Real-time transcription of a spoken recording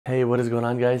Hey, what is going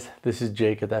on, guys? This is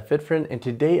Jake at That Fit Friend, and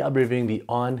today I'll be reviewing the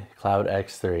On Cloud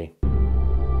X3.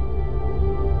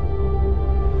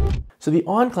 So the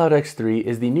On Cloud X3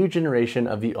 is the new generation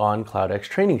of the On Cloud X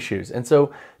training shoes. And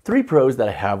so three pros that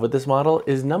I have with this model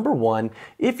is number one,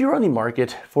 if you're on the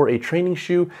market for a training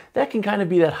shoe that can kind of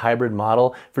be that hybrid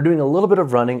model for doing a little bit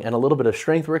of running and a little bit of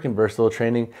strength work and versatile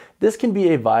training, this can be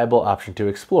a viable option to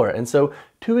explore. And so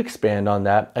to expand on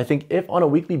that, I think if on a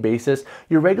weekly basis,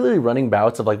 you're regularly running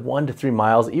bouts of like 1 to 3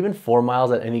 miles, even 4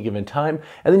 miles at any given time,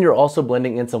 and then you're also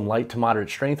blending in some light to moderate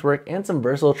strength work and some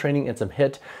versatile training and some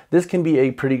HIIT, this can be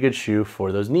a pretty good shoe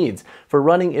for those needs. For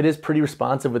running, it is pretty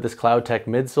responsive with this Cloud Tech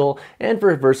midsole, and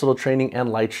for versatile training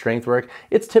and light strength work,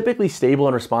 it's typically stable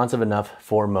and responsive enough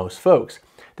for most folks.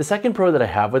 The second pro that I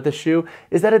have with this shoe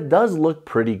is that it does look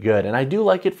pretty good, and I do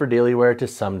like it for daily wear to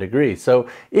some degree. So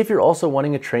if you're also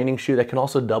wanting a training shoe that can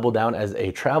also double down as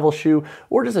a travel shoe,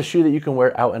 or just a shoe that you can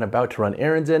wear out and about to run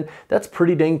errands in, that's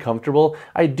pretty dang comfortable.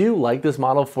 I do like this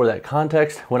model for that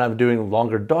context. When I'm doing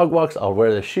longer dog walks, I'll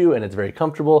wear the shoe and it's very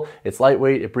comfortable. It's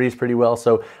lightweight, it breathes pretty well.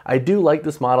 So I do like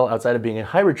this model outside of being a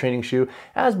hybrid training shoe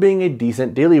as being a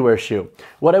decent daily wear shoe.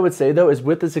 What I would say though is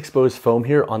with this exposed foam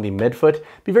here on the midfoot,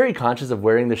 be very conscious of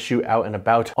wearing the shoe out and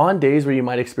about on days where you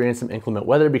might experience some inclement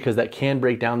weather, because that can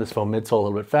break down this foam midsole a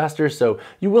little bit faster. So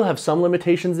you will have some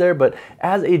limitations there, but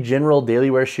as a general daily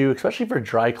wear shoe, especially for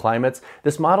dry climates,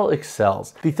 this model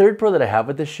excels. The third pro that I have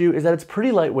with this shoe is that it's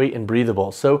pretty lightweight and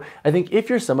breathable. So I think if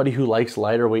you're somebody who likes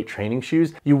lighter weight training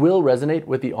shoes, you will resonate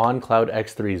with the On Cloud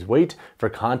X3's weight. For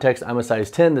context, I'm a size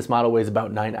 10. This model weighs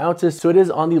about 9 ounces, so it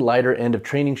is on the lighter end of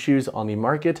training shoes on the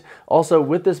market. Also,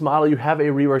 with this model, you have a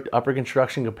reworked upper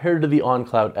construction compared to the On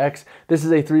Cloud X. This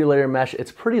is a 3-layer mesh.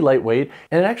 It's pretty lightweight,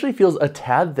 and it actually feels a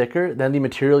tad thicker than the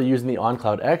material used in the On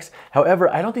Cloud X. However,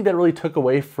 I don't think that really took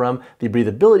away from the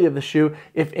breathability of the shoe.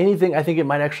 If anything, I think it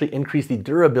might actually increase the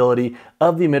durability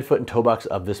of the midfoot and toe box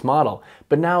of this model.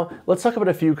 But now let's talk about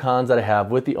a few cons that I have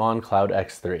with the On Cloud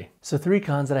X3. So 3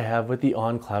 cons that I have with the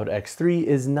On Cloud X3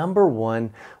 is number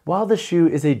one, while the shoe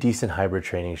is a decent hybrid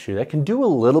training shoe that can do a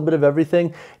little bit of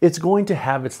everything, it's going to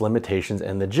have its limitations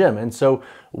in the gym. And so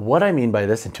what I mean by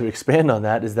this, and to expand on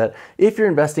that, is that if you're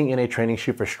investing in a training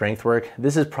shoe for strength work,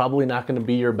 this is probably not going to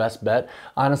be your best bet.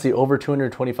 Honestly, over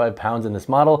 225 pounds in this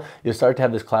model, you'll start to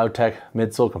have this Cloud Tech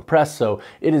midsole compressed, so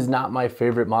it is not my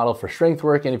favorite model for strength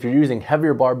work. And if you're using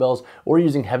heavier barbells or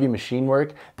using heavy machine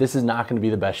work, this is not going to be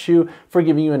the best shoe for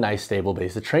giving you a nice stable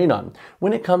base to train on.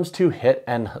 When it comes to HIIT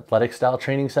and athletic style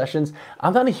training sessions,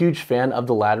 I'm not a huge fan of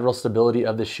the lateral stability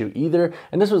of the shoe either,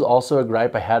 and this was also a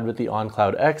gripe I had with the On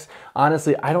Cloud X.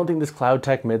 Honestly, I don't think this Cloud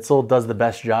Tech midsole does the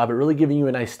best job at really giving you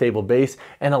a nice stable base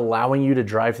and allowing you to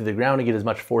drive through the ground and get as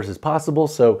much force as possible.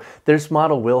 So this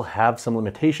model will have some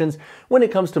limitations when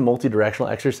it comes to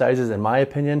multi-directional exercises, in my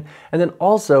opinion. And then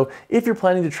also, if you're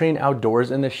planning to train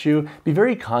outdoors in this shoe, be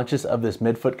very conscious of this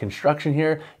midfoot construction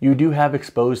here. You do have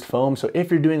exposed foam, so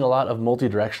if you're doing a lot of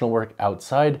multi-directional work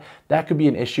outside, that could be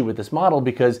an issue with this model,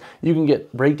 because you can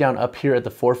get breakdown up here at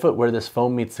the forefoot where this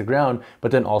foam meets the ground,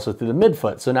 but then also through the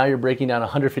midfoot. So now you're breaking down a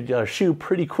 $150 shoe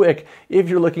pretty quick if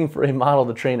you're looking for a model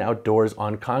to train outdoors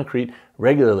on concrete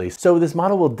regularly. So this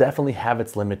model will definitely have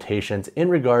its limitations in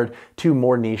regard to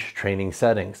more niche training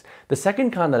settings. The second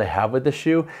con that I have with this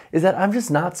shoe is that I'm just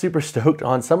not super stoked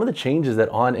on some of the changes that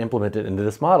On implemented into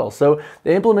this model. So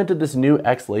they implemented this new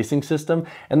X lacing system,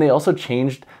 and they also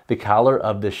changed the collar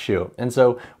of this shoe. And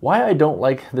so why I don't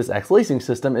like this X lacing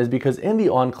system is because in the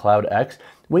On Cloud X,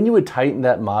 when you would tighten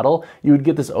that model, you would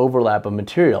get this overlap of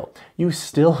material. You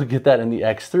still get that in the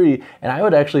X3, and I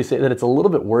would actually say that it's a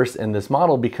little bit worse in this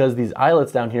model because these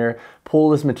eyelets down here pull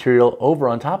this material over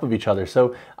on top of each other.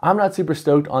 So I'm not super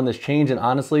stoked on this change, and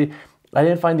honestly, I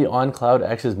didn't find the On Cloud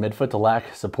X's midfoot to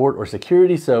lack support or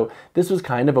security, so this was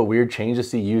kind of a weird change to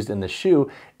see used in the shoe.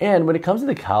 And when it comes to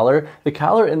the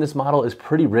collar in this model is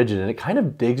pretty rigid, and it kind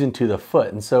of digs into the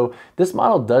foot. And so this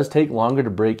model does take longer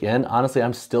to break in. Honestly,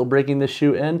 I'm still breaking this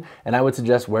shoe in, and I would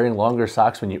suggest wearing longer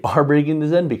socks when you are breaking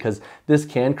this in, because this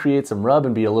can create some rub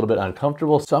and be a little bit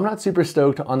uncomfortable. So I'm not super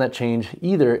stoked on that change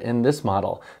either in this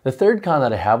model. The third con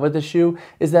that I have with the shoe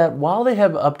is that while they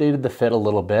have updated the fit a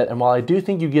little bit, and while I do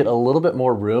think you get a little bit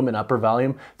more room and upper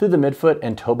volume through the midfoot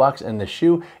and toe box in the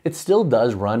shoe, it still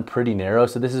does run pretty narrow.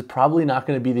 So this is probably not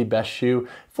going to be the best shoe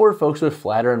for folks with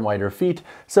flatter and wider feet.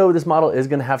 So this model is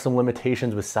gonna have some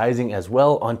limitations with sizing as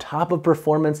well on top of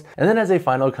performance. And then as a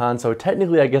final con, so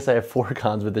technically I guess I have 4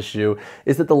 cons with this shoe,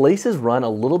 is that the laces run a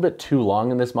little bit too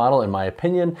long in this model in my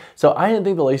opinion. So I didn't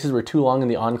think the laces were too long in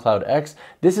the OnCloud X.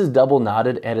 This is double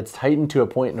knotted and it's tightened to a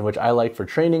point in which I like for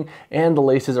training, and the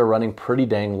laces are running pretty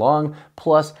dang long.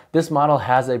 Plus this model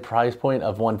has a price point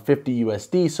of $150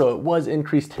 USD, so it was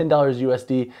increased $10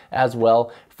 USD as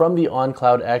well from the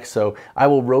OnCloud X. So I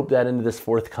will rope that into this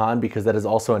 4th con because that is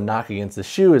also a knock against the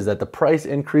shoe, is that the price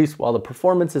increased while the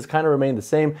performance has kind of remained the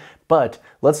same. But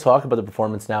let's talk about the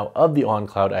performance now of the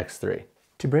OnCloud X3.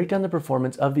 To break down the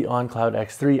performance of the OnCloud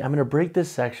X3, I'm going to break this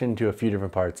section into a few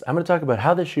different parts. I'm going to talk about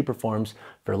how this shoe performs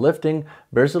for lifting,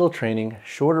 versatile training,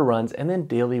 shorter runs, and then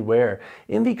daily wear.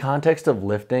 In the context of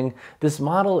lifting, this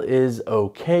model is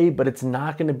okay, but it's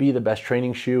not going to be the best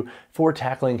training shoe for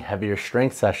tackling heavier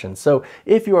strength sessions. So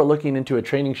if you are looking into a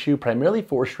training shoe primarily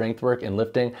for strength work and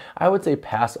lifting, I would say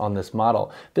pass on this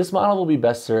model. This model will be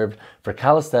best served for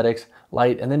calisthenics,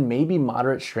 light, and then maybe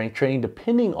moderate strength training,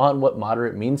 depending on what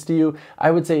moderate means to you.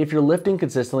 I would say if you're lifting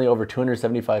consistently over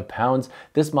 275 pounds,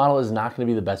 this model is not going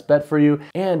to be the best bet for you.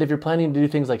 And if you're planning to do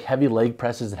things like heavy leg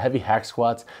presses and heavy hack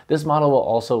squats, this model will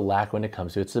also lack when it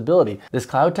comes to its stability. This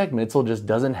CloudTech midsole just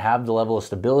doesn't have the level of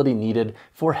stability needed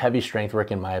for heavy strength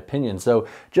work in my opinion. So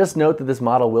just note that this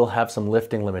model will have some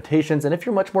lifting limitations, and if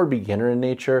you're much more beginner in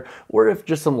nature, or if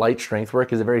just some light strength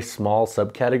work is a very small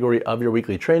subcategory of your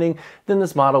weekly training, then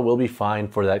this model will be fine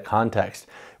for that context.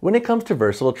 When it comes to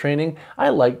versatile training, I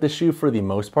like the shoe for the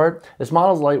most part. This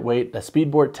model's lightweight, the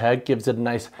Speedboard tag gives it a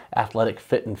nice athletic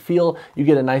fit and feel. You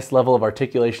get a nice level of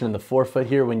articulation in the forefoot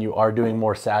here when you are doing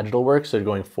more sagittal work, so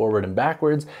going forward and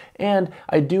backwards. And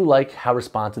I do like how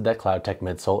responsive that CloudTech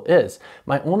midsole is.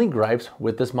 My only gripes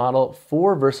with this model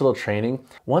for versatile training,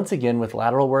 once again with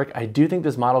lateral work, I do think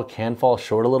this model can fall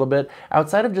short a little bit.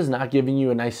 Outside of just not giving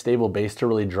you a nice stable base to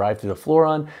really drive through the floor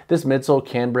on, this midsole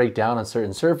can break down on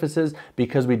certain surfaces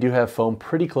because we do have foam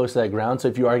pretty close to that ground. So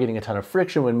if you are getting a ton of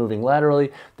friction when moving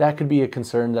laterally, that could be a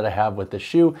concern that I have with the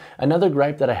shoe. Another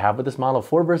gripe that I have with this model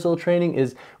for versatile training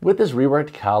is with this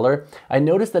reworked collar, I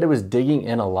noticed that it was digging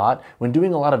in a lot when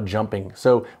doing a lot of jumping.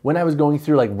 So when I was going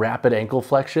through like rapid ankle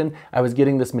flexion, I was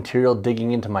getting this material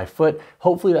digging into my foot.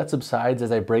 Hopefully that subsides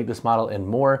as I break this model in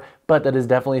more, but that is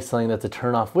definitely something that's a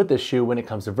turnoff with this shoe when it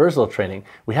comes to versatile training.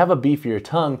 We have a beefier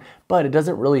tongue, but it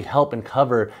doesn't really help and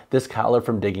cover this collar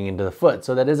from digging into the foot.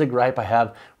 So that is a gripe I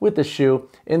have with the shoe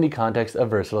in the context of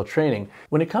versatile training.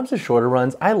 When it comes to shorter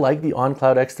runs, I like the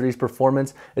OnCloud X3's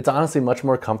performance. It's honestly much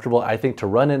more comfortable, I think, to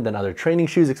run in than other training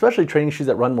shoes, especially training shoes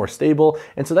that run more stable.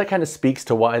 And so that kind of speaks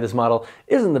to why this model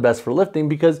isn't the best for lifting,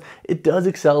 because it does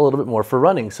excel a little bit more for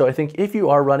running. So I think if you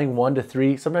are running 1 to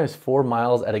 3, sometimes 4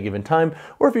 miles at a given time,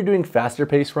 or if you're doing faster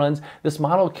pace runs, this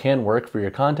model can work for your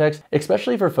context,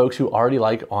 especially for folks who already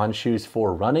like on shoes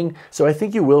for running. So I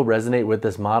think you will resonate with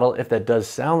this model if that does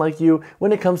sound like you.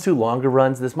 When it comes to longer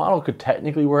runs, this model could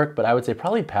technically work, but I would say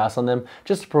probably pass on them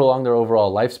just to prolong their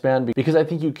overall lifespan, because I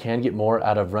think you can get more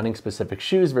out of running specific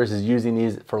shoes versus using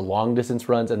these for long distance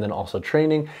runs and then also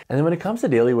training. And then when it comes to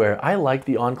daily wear, I like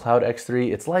the OnCloud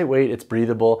X3. It's lightweight, it's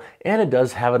breathable, and it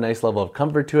does have a nice level of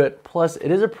comfort to it. Plus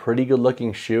it is a pretty good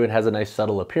looking shoe. It has a nice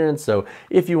subtle appearance. So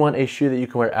if you want a shoe that you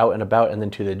can wear out and about and then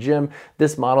to the gym,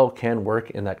 this model can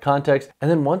work in that context.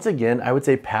 And then once again, I would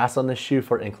say pass on this shoe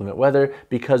for inclement weather,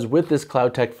 because with this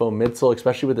CloudTech foam midsole,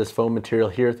 especially with this foam material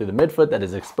here through the midfoot that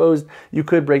is exposed, you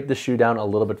could break the shoe down a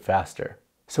little bit faster.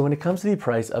 So when it comes to the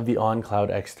price of the OnCloud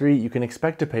X3, you can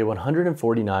expect to pay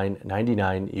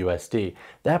 $149.99 USD.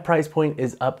 That price point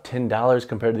is up $10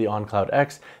 compared to the OnCloud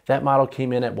X. That model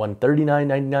came in at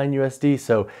 $139.99 USD.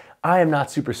 So I am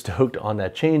not super stoked on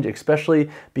that change, especially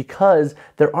because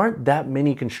there aren't that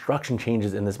many construction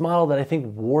changes in this model that I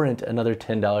think warrant another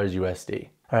 $10 USD.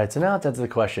 All right, so now let's answer the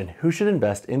question, who should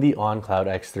invest in the OnCloud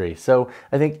X3? So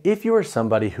I think if you are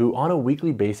somebody who on a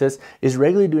weekly basis is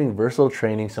regularly doing versatile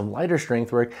training, some lighter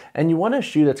strength work, and you want a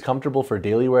shoe that's comfortable for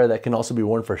daily wear that can also be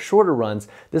worn for shorter runs,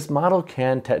 this model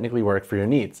can technically work for your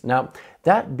needs. Now,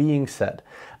 that being said,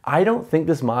 I don't think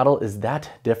this model is that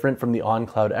different from the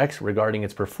OnCloud X regarding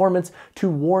its performance to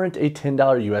warrant a $10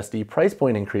 USD price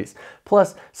point increase.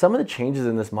 Plus, some of the changes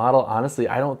in this model, honestly,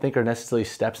 I don't think are necessarily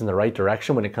steps in the right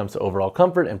direction when it comes to overall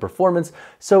comfort and performance.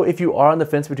 So if you are on the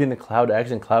fence between the Cloud X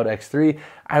and Cloud X3,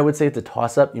 I would say it's a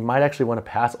toss-up. You might actually want to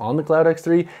pass on the Cloud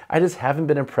X3. I just haven't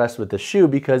been impressed with the shoe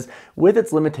because with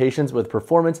its limitations with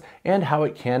performance and how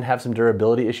it can have some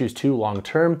durability issues too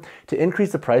long-term, to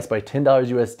increase the price by $10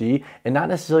 USD and not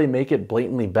necessarily make it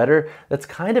blatantly better, that's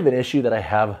kind of an issue that I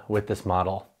have with this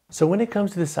model. So when it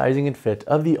comes to the sizing and fit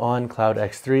of the On Cloud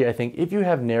X3, I think if you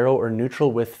have narrow or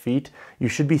neutral width feet, you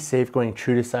should be safe going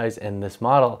true to size in this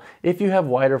model. If you have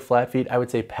wide or flat feet, I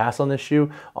would say pass on this shoe.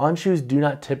 On shoes do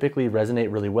not typically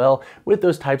resonate really well with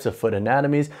those types of foot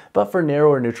anatomies, but for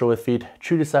narrow or neutral width feet,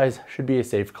 true to size should be a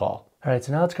safe call. All right,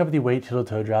 so now let's cover the weight, heel to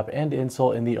toe drop, and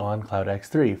insole in the On Cloud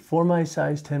X3. For my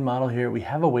size 10 model here, we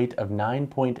have a weight of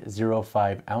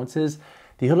 9.05 ounces.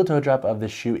 The heel to toe drop of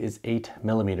this shoe is 8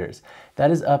 millimeters. That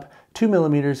is up 2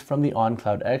 millimeters from the On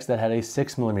Cloud X that had a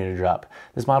 6 millimeter drop.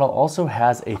 This model also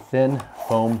has a thin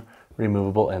foam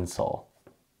removable insole.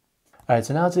 All right,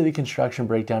 so now let's do the construction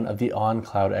breakdown of the On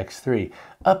Cloud X3.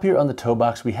 Up here on the toe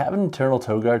box, we have an internal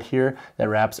toe guard here that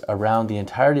wraps around the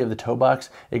entirety of the toe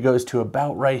box. It goes to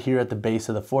about right here at the base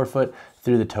of the forefoot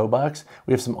through the toe box.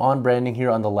 We have some On branding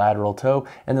here on the lateral toe.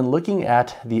 And then looking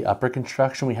at the upper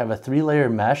construction, we have a 3-layer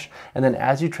mesh. And then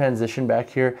as you transition back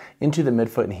here into the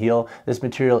midfoot and heel, this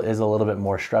material is a little bit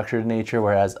more structured in nature,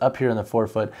 whereas up here in the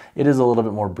forefoot, it is a little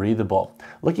bit more breathable.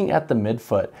 Looking at the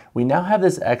midfoot, we now have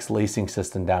this X lacing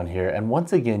system down here. And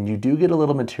once again, you do get a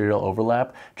little material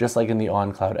overlap, just like in the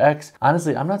On Cloud X.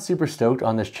 Honestly, I'm not super stoked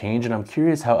on this change, and I'm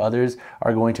curious how others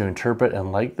are going to interpret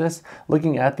and like this.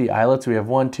 Looking at the eyelets, we have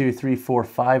 1, 2, 3, 4,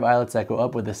 5 eyelets that go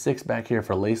up with a 6 back here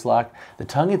for lace lock. The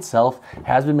tongue itself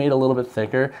has been made a little bit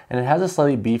thicker, and it has a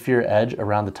slightly beefier edge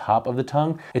around the top of the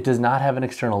tongue. It does not have an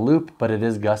external loop, but it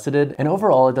is gusseted, and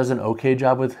overall it does an okay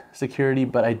job with security,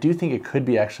 but I do think it could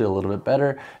be actually a little bit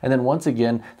better. And then once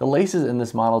again, the laces in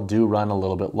this model do run a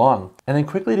little bit long. And then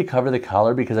quickly to cover the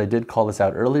collar, because I did call this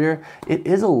out earlier, it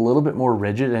is a little bit more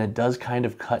rigid and it does kind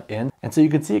of cut in. And so you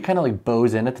can see it kind of like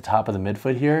bows in at the top of the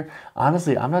midfoot here.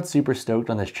 Honestly, I'm not super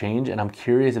stoked on this change, and I'm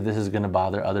curious if this is going to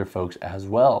bother other folks as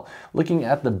well. Looking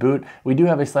at the boot, we do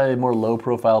have a slightly more low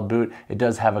profile boot. It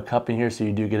does have a cup in here, so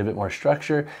you do get a bit more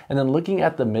structure. And then looking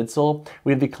at the midsole,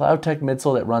 we have the CloudTech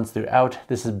midsole that runs throughout.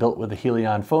 This is built with the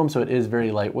Helion foam, so it is very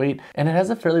lightweight, and it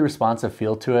has a fairly responsive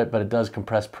feel to it, but it does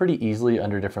compress pretty easily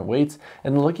under different weights.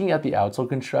 And then looking at the outsole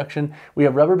construction, we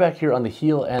have rubber back here on the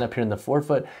heel and up here in the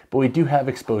forefoot, but we do have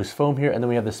exposed foam here, and then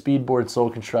we have the speedboard sole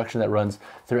construction that runs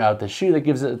throughout the shoe that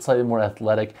gives it a slightly more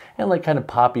athletic and like kind of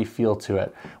poppy feel to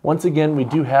it. Once again, we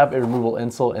do have a removable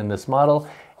insole in this model,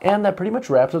 and that pretty much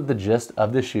wraps up the gist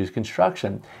of the shoe's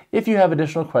construction. If you have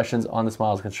additional questions on this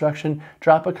model's construction,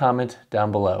 drop a comment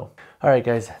down below. All right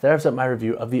guys, that wraps up my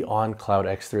review of the On Cloud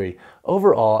X3.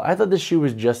 Overall, I thought this shoe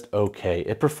was just okay.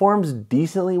 It performs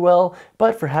decently well,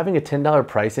 but for having a $10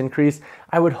 price increase,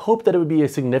 I would hope that it would be a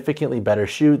significantly better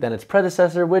shoe than its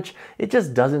predecessor, which it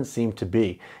just doesn't seem to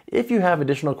be. If you have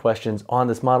additional questions on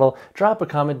this model, drop a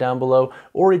comment down below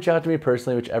or reach out to me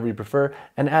personally, whichever you prefer.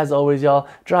 And as always, y'all,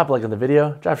 drop a like on the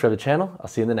video, drop share the channel. I'll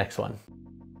see you in the next one.